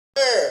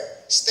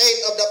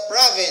State of the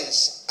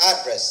Province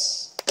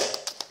Address.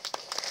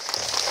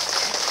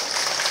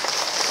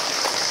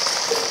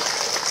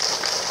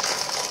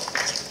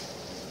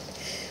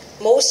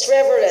 Most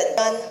Reverend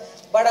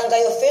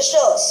Barangay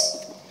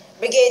officials,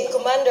 Brigade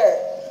Commander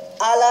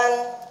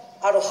Alan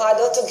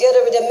Arojado,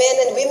 together with the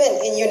men and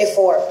women in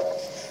uniform,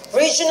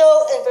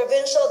 regional and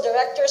provincial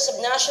directors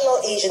of national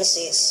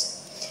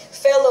agencies,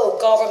 fellow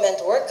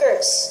government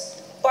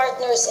workers,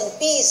 partners in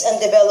peace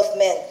and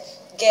development,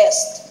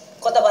 guests,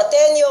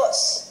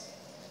 Cotabateños,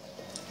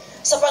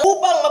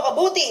 upang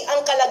mapabuti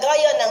ang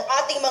kalagayan ng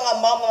ating mga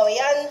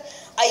mamamayan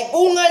ay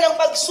bunga ng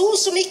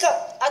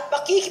pagsusumikap at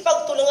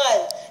pakikipagtulungan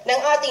ng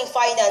ating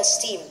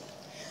finance team.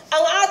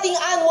 Ang ating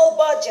annual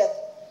budget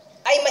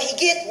ay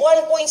mahigit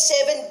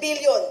 1.7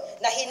 billion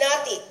na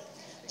hinati.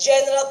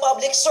 General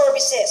Public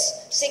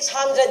Services,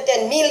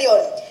 610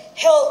 million.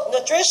 Health,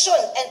 Nutrition,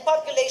 and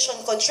Population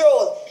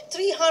Control,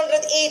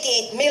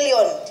 388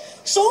 million.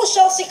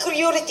 Social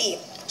Security,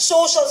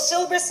 Social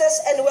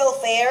Services and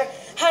Welfare,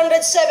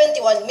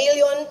 171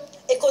 million.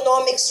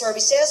 Economic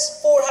Services,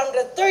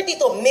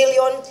 432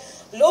 million.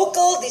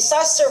 Local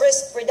Disaster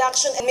Risk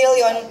Reduction,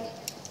 million.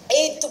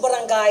 Aid to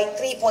Barangay,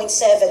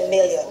 3.7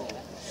 million.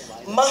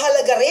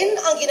 Mahalaga rin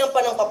ang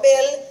ginampan ng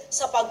papel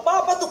sa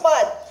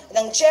pagpapatupad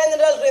ng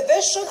General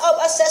Revision of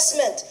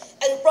Assessment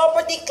and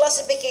Property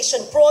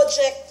Classification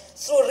Project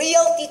through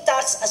Realty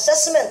Tax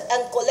Assessment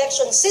and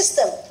Collection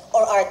System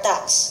or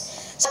RTAX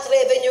at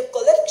Revenue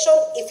Collection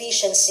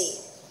Efficiency.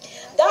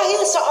 Dahil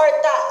sa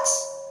RTAX,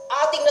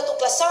 ating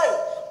natuklasan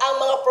ang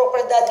mga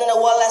propiedad na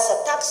nawala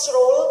sa tax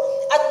roll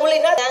at muli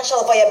na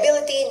financial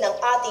viability ng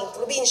ating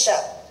probinsya.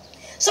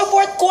 Sa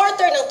fourth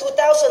quarter ng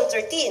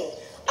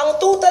 2013, ang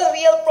total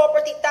real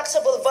property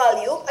taxable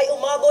value ay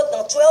umabot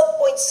ng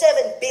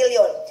 12.7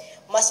 billion,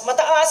 mas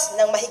mataas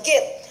ng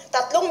mahigit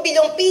 3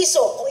 bilyong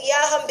piso kung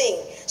iahambing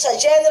sa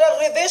General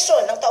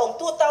Revision ng taong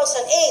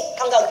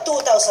 2008 hanggang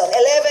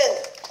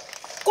 2011.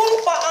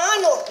 Kung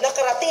paano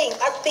nakarating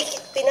at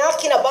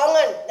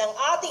pinakinabangan ng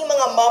ating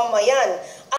mga mamamayan